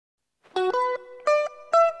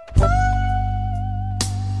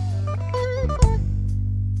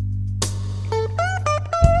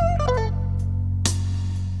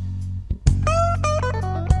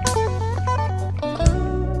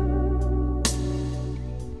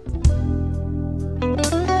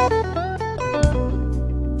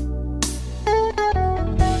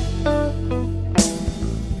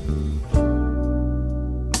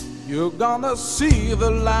gonna see the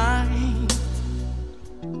light.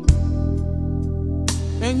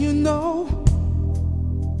 And you know,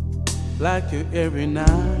 like you every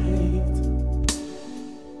night,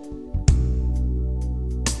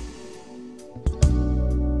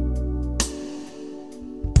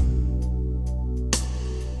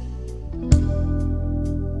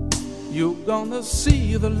 you're gonna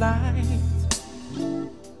see the light.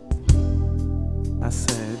 I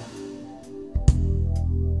said,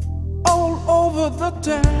 all over the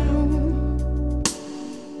town.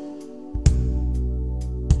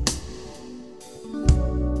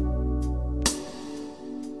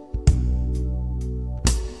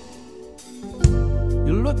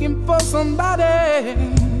 You're looking for somebody.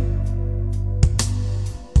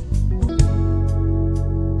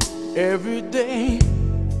 Every day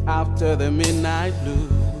after the midnight blues.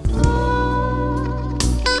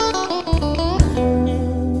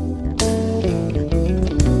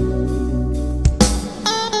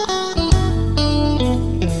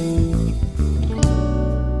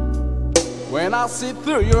 When I see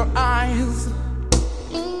through your eyes,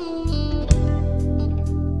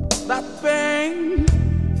 that pain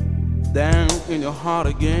down in your heart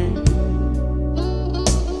again.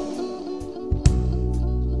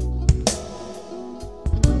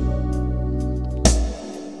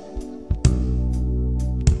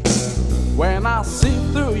 When I see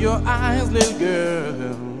through your eyes, little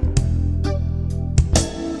girl,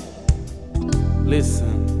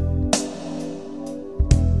 listen,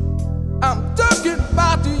 I'm talking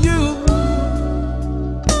about you.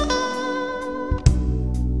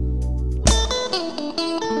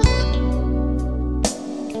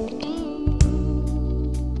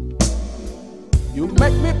 You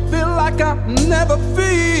make me feel like I never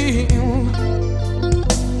feel,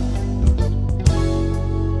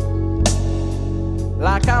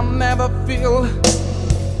 like I never feel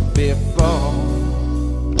before.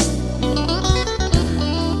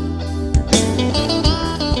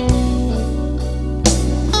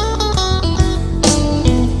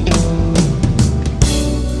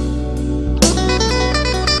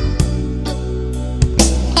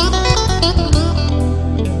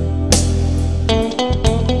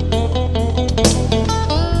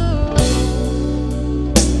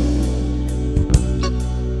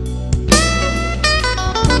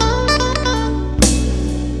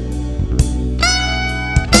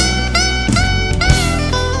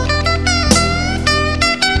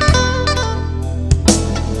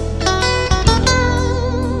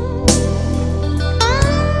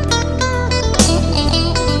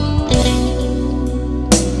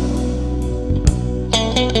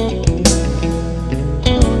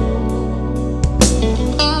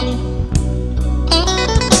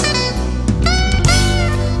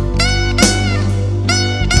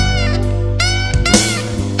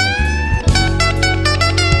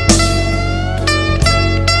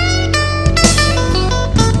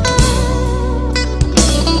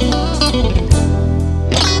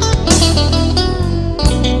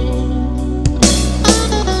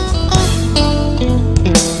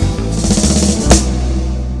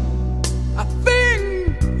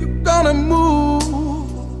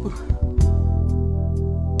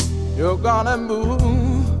 You're gonna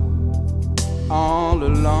move all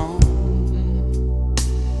alone.